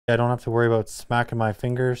I don't have to worry about smacking my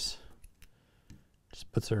fingers.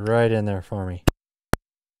 Just puts it right in there for me.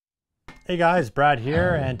 Hey guys, Brad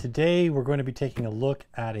here, and today we're going to be taking a look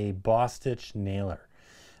at a Bostitch nailer.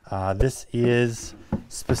 This is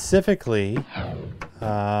specifically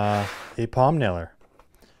a palm nailer.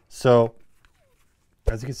 So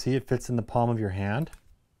as you can see, it fits in the palm of your hand,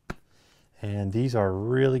 and these are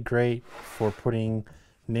really great for putting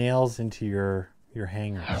nails into your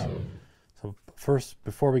hangers. So first,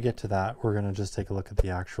 before we get to that, we're going to just take a look at the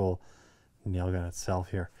actual nail gun itself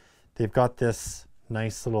here. They've got this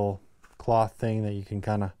nice little cloth thing that you can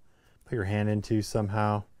kind of put your hand into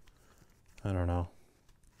somehow. I don't know.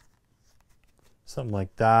 Something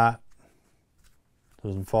like that.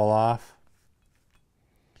 Doesn't fall off.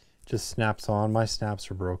 Just snaps on. My snaps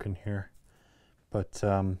are broken here. But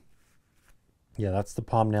yeah, that's the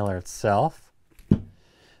palm nailer itself.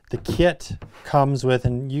 The kit comes with,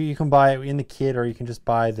 and you can buy it in the kit, or you can just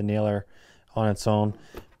buy the nailer on its own.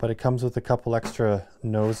 But it comes with a couple extra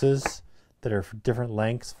noses that are for different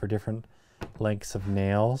lengths, for different lengths of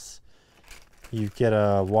nails. You get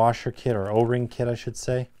a washer kit, or O-ring kit I should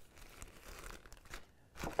say.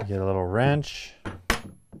 You get a little wrench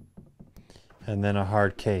and then a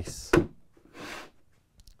hard case.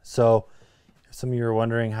 So if some of you are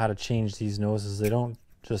wondering how to change these noses, they don't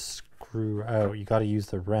just screw out. You got to use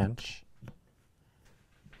the wrench,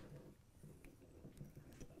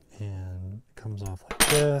 and it comes off like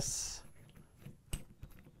this.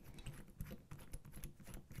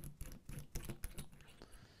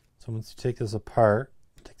 So once you take this apart,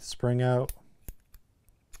 take the spring out,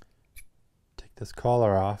 take this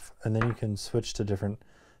collar off, and then you can switch to different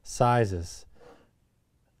sizes.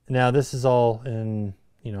 Now this is all in,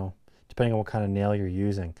 depending on what kind of nail you're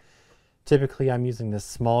using. Typically I'm using this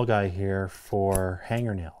small guy here for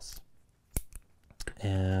hanger nails.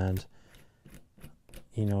 And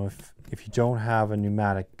if you don't have a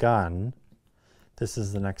pneumatic gun, this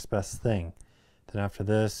is the next best thing. Then after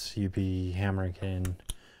this, you'd be hammering in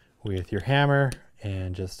with your hammer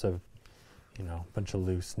and just a bunch of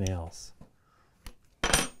loose nails.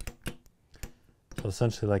 So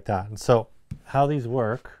essentially like that. And so how these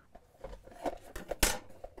work,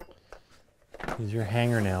 these are your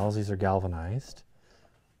hanger nails. These are galvanized.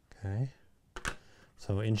 Okay.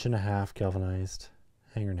 So 1.5 inch galvanized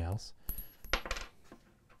hanger nails.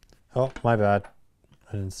 Oh, my bad.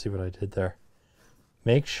 I didn't see what I did there.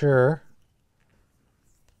 Make sure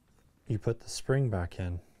you put the spring back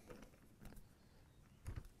in.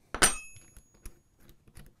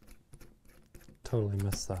 Totally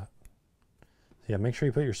missed that. Yeah, make sure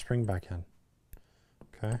you put your spring back in.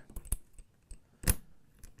 Okay.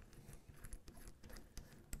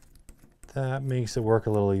 That makes it work a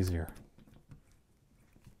little easier.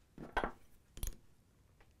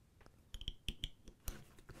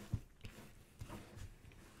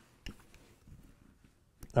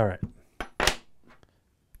 All right.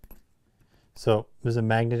 So there's a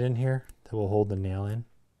magnet in here that will hold the nail in,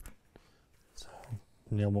 so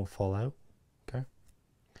the nail won't fall out. Okay.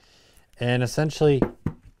 And essentially,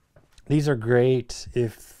 these are great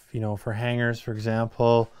if, for hangers, for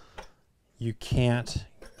example, your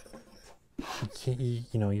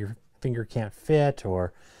finger can't fit,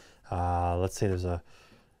 or let's say there's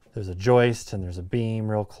a joist and there's a beam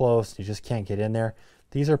real close, you just can't get in there.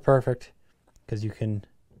 These are perfect because you can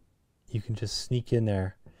just sneak in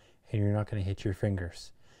there and you're not going to hit your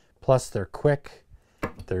fingers. Plus they're quick,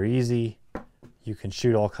 they're easy. You can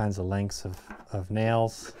shoot all kinds of lengths of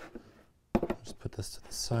nails. Just put this to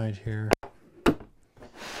the side here.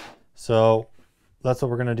 So that's what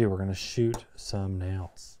we're going to do. We're going to shoot some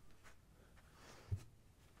nails.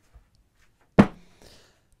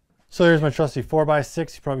 So here's my trusty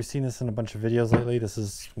 4x6. You've probably seen this in a bunch of videos lately. This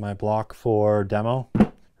is my block for demo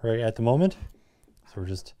right at the moment. So we're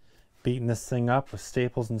just beating this thing up with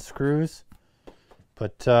staples and screws.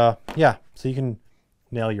 But yeah, so you can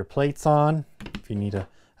nail your plates on if you need to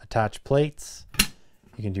attach plates.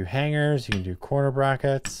 You can do hangers, you can do corner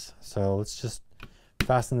brackets. So let's just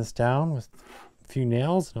fasten this down with a few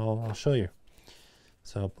nails and I'll show you.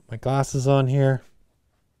 So put my glasses on here.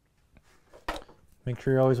 Make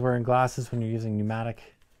sure you're always wearing glasses when you're using pneumatic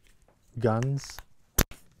guns.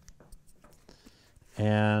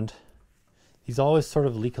 And these always sort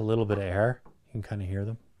of leak a little bit of air. You can kind of hear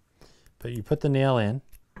them. But you put the nail in.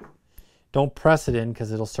 Don't press it in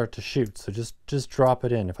because it'll start to shoot. So just drop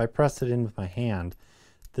it in. If I press it in with my hand,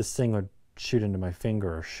 this thing would shoot into my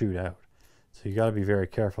finger or shoot out. So you got to be very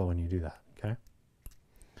careful when you do that, okay?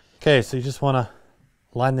 Okay, so you just want to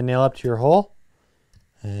line the nail up to your hole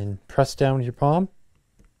and press down with your palm.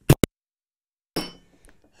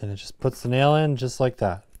 And it just puts the nail in just like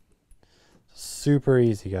that. Super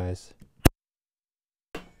easy, guys.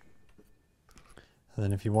 And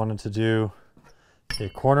then if you wanted to do, say, a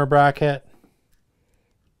corner bracket,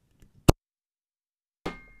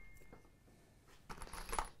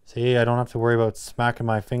 see, I don't have to worry about smacking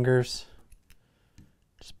my fingers.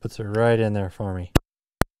 Just puts it right in there for me.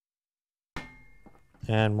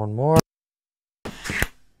 And one more.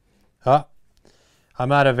 Ah,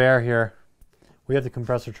 I'm out of air here. We have the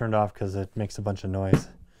compressor turned off because it makes a bunch of noise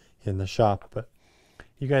in the shop, but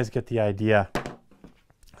you guys get the idea.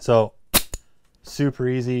 So super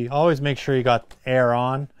easy. Always make sure you got air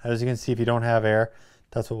on. As you can see, if you don't have air,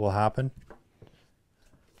 that's what will happen.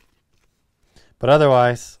 But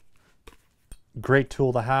otherwise, great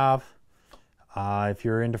tool to have. If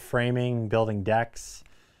you're into framing, building decks,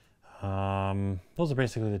 those are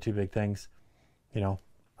basically the two big things. You know,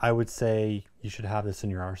 I would say you should have this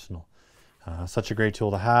in your arsenal. Such a great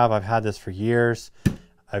tool to have. I've had this for years.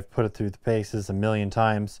 I've put it through the paces a million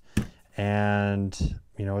times, and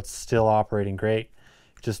you know, it's still operating great.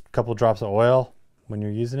 Just a couple drops of oil when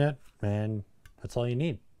you're using it, and that's all you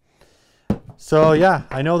need. So yeah,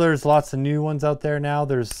 I know there's lots of new ones out there now.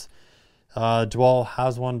 There's Dwell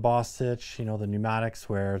has one, Bostitch, you know, the pneumatics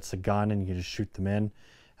where it's a gun and you just shoot them in.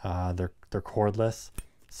 They're cordless.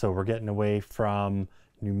 So we're getting away from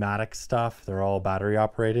pneumatic stuff. They're all battery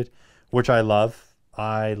operated, which I love.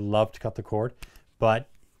 I love to cut the cord, but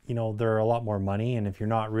you know, they're a lot more money. And if you're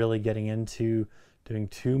not really getting into doing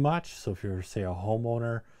too much, so if you're, say, a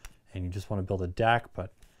homeowner and you just want to build a deck,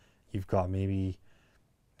 but you've got maybe,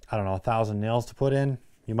 I don't know, 1,000 nails to put in,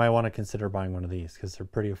 you might want to consider buying one of these because they're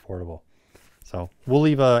pretty affordable. So we'll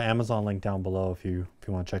leave a Amazon link down below if you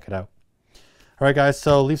want to check it out. All right, guys,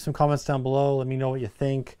 so leave some comments down below. Let me know what you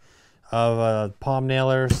think of palm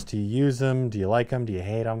nailers. Do you use them? Do you like them? Do you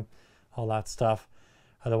hate them? All that stuff.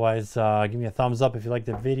 Otherwise, give me a thumbs up if you liked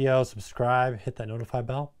the video, subscribe, hit that notify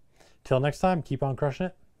bell. Till next time, keep on crushing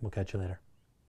it. We'll catch you later.